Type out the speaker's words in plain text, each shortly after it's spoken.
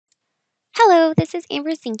Hello, this is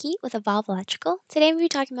Amber Zinke with Evolve Electrical. Today I'm going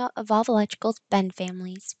to be talking about Evolve Electrical's bend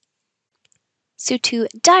families. So to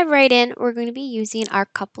dive right in, we're going to be using our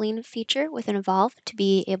coupling feature within Evolve to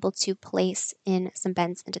be able to place in some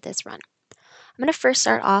bends into this run. I'm going to first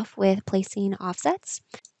start off with placing offsets.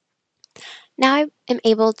 Now I am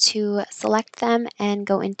able to select them and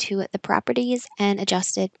go into the properties and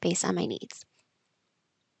adjust it based on my needs.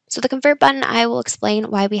 So the convert button, I will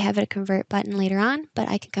explain why we have a convert button later on, but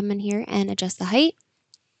I can come in here and adjust the height.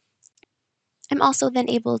 I'm also then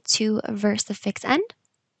able to reverse the fix end.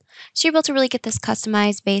 So you're able to really get this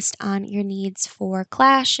customized based on your needs for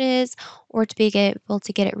clashes or to be able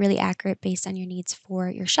to get it really accurate based on your needs for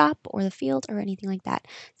your shop or the field or anything like that.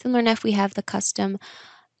 Similar enough, we have the custom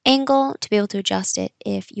angle to be able to adjust it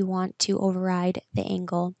if you want to override the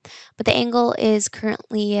angle. But the angle is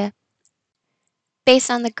currently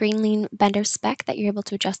based on the Greenlean bender spec that you're able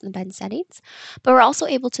to adjust in the bend settings. But we're also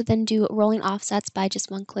able to then do rolling offsets by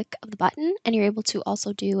just one click of the button, and you're able to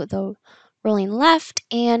also do the rolling left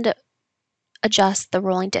and adjust the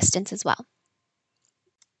rolling distance as well.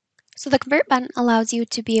 So the convert button allows you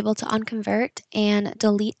to be able to unconvert and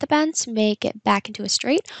delete the bend to make it back into a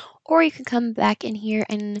straight, or you can come back in here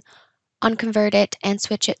and unconvert it and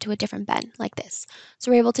switch it to a different bend like this.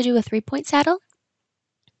 So we're able to do a 3-point saddle,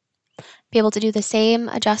 be able to do the same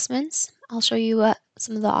adjustments. I'll show you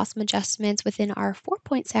some of the awesome adjustments within our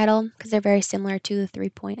 4-point saddle because they're very similar to the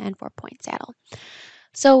 3-point and 4-point saddle.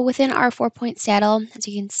 So within our 4-point saddle, as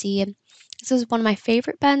you can see, this is one of my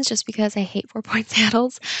favorite bends just because I hate 4-point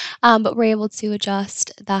saddles, but we're able to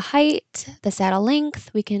adjust the height, the saddle length.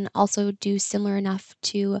 We can also do similar enough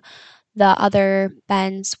to the other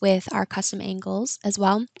bends with our custom angles as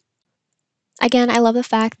well. Again, I love the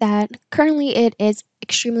fact that currently it is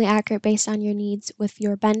extremely accurate based on your needs with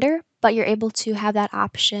your bender, but you're able to have that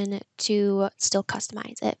option to still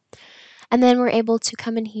customize it. And then we're able to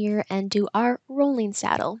come in here and do our rolling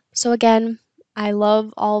saddle. So again, I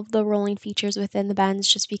love all of the rolling features within the bends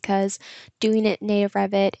just because doing it native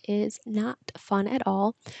Revit is not fun at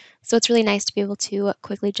all. So it's really nice to be able to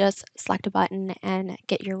quickly just select a button and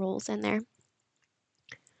get your rolls in there.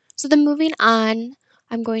 So then moving on,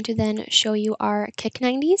 I'm going to then show you our kick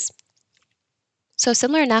 90s. So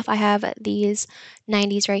similar enough, I have these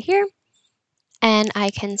 90s right here, and I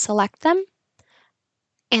can select them,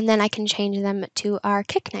 and then I can change them to our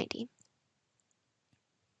kick 90.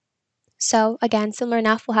 So again, similar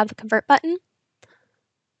enough, we'll have the convert button,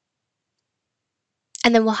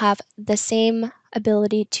 and then we'll have the same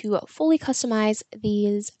ability to fully customize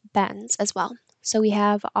these bends as well. So we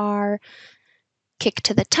have our kick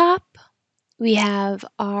to the top, we have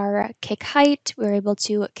our kick height, we're able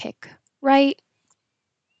to kick right,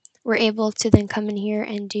 we're able to then come in here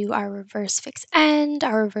and do our reverse fix end,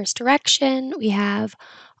 our reverse direction. We have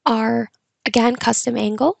our, again, custom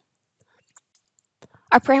angle.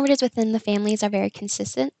 Our parameters within the families are very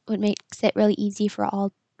consistent, which makes it really easy for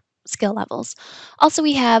all skill levels. Also,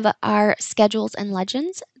 we have our schedules and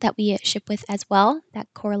legends that we ship with as well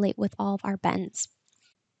that correlate with all of our bends.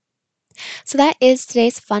 So that is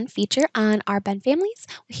today's fun feature on our bend families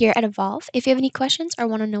here at Evolve. If you have any questions or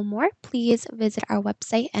want to know more, please visit our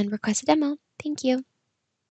website and request a demo. Thank you.